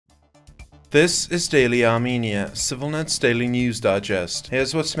This is Daily Armenia, CivilNet's daily news digest.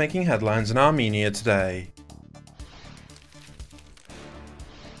 Here's what's making headlines in Armenia today.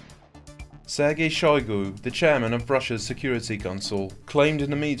 Sergey Shoigu, the chairman of Russia's Security Council, claimed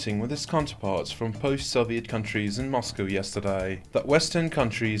in a meeting with his counterparts from post-Soviet countries in Moscow yesterday that Western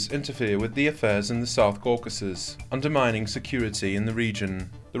countries interfere with the affairs in the South Caucasus, undermining security in the region.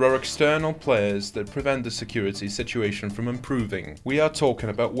 There are external players that prevent the security situation from improving. We are talking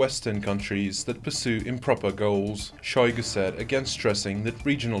about Western countries that pursue improper goals, Shoigu said, again stressing that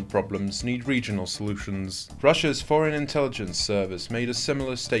regional problems need regional solutions. Russia's Foreign Intelligence Service made a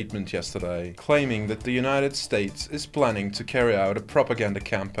similar statement yesterday, claiming that the United States is planning to carry out a propaganda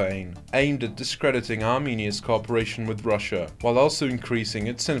campaign aimed at discrediting Armenia's cooperation with Russia, while also increasing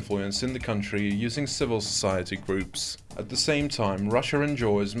its influence in the country using civil society groups. At the same time, Russia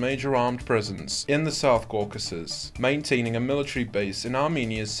enjoys major armed presence in the South Caucasus, maintaining a military base in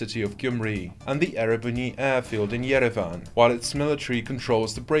Armenia's city of Gyumri and the Erebuni airfield in Yerevan, while its military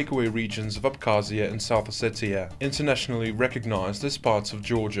controls the breakaway regions of Abkhazia and South Ossetia, internationally recognized as parts of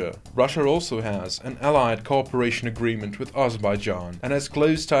Georgia. Russia also has an allied cooperation agreement with Azerbaijan and has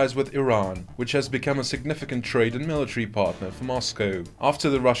close ties with Iran, which has become a significant trade and military partner for Moscow after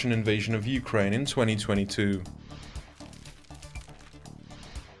the Russian invasion of Ukraine in 2022.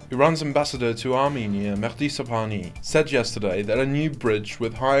 Iran's ambassador to Armenia, Mehdi Sobhani, said yesterday that a new bridge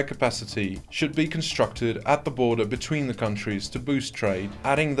with higher capacity should be constructed at the border between the countries to boost trade,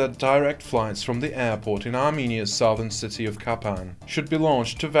 adding that direct flights from the airport in Armenia's southern city of Kapan should be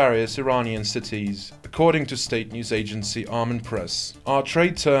launched to various Iranian cities. According to state news agency Armen Press, our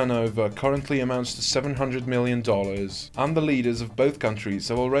trade turnover currently amounts to $700 million, and the leaders of both countries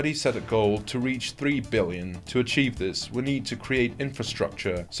have already set a goal to reach $3 billion. To achieve this, we need to create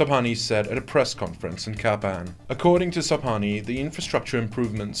infrastructure, Sobhani said at a press conference in Kapan. According to Sobhani, the infrastructure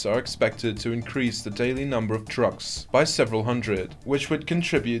improvements are expected to increase the daily number of trucks by several hundred, which would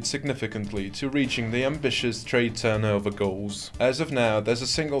contribute significantly to reaching the ambitious trade turnover goals. As of now, there's a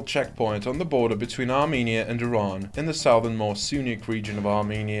single checkpoint on the border between Armenia and Iran in the southernmost Sunnik region of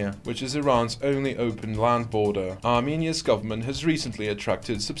Armenia, which is Iran's only open land border. Armenia's government has recently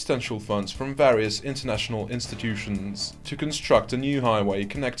attracted substantial funds from various international institutions to construct a new highway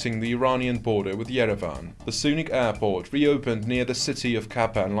connecting the Iranian border with Yerevan. The Sunnik airport reopened near the city of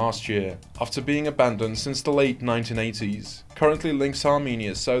Kapan last year, after being abandoned since the late 1980s. Currently links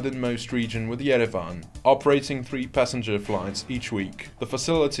Armenia's southernmost region with Yerevan, operating 3 passenger flights each week. The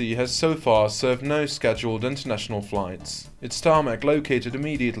facility has so far served no scheduled international flights. Its tarmac located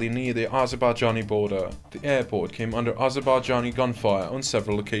immediately near the Azerbaijani border. The airport came under Azerbaijani gunfire on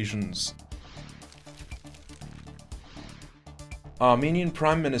several occasions. Armenian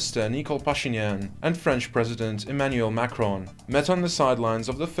Prime Minister Nikol Pashinyan and French President Emmanuel Macron met on the sidelines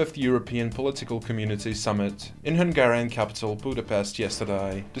of the 5th European Political Community Summit in Hungarian capital Budapest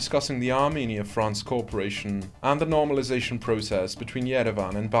yesterday, discussing the Armenia-France cooperation and the normalization process between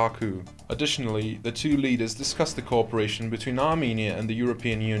Yerevan and Baku. Additionally, the two leaders discussed the cooperation between Armenia and the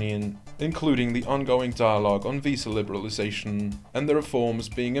European Union, including the ongoing dialogue on visa liberalization and the reforms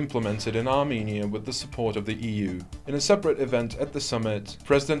being implemented in Armenia with the support of the EU. In a separate event at the summit,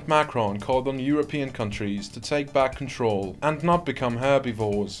 President Macron called on European countries to take back control and not become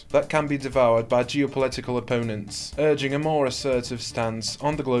herbivores that can be devoured by geopolitical opponents, urging a more assertive stance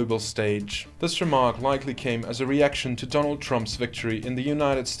on the global stage. This remark likely came as a reaction to Donald Trump's victory in the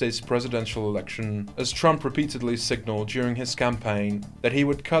United States presidential election, as Trump repeatedly signaled during his campaign that he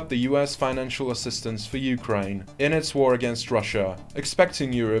would cut the US financial assistance for Ukraine in its war against Russia,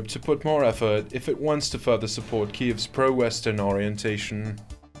 expecting Europe to put more effort if it wants to further support Kiev's pro-Western orientation.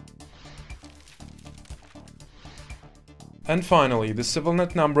 And finally, the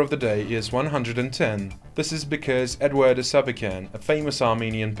CivilNet number of the day is 110. This is because Eduard Sabikyan, a famous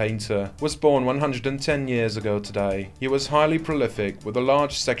Armenian painter, was born 110 years ago today. He was highly prolific, with a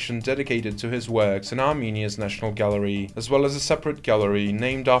large section dedicated to his works in Armenia's National Gallery, as well as a separate gallery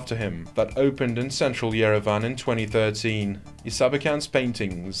named after him that opened in central Yerevan in 2013. Sabikyan's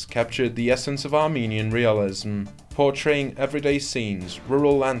paintings captured the essence of Armenian realism, portraying everyday scenes,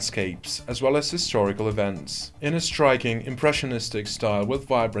 rural landscapes, as well as historical events, in a striking, impressionistic style with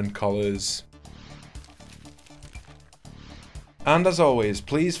vibrant colors. And as always,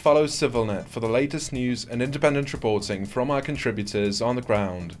 please follow CivilNet for the latest news and independent reporting from our contributors on the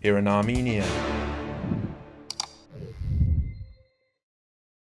ground here in Armenia.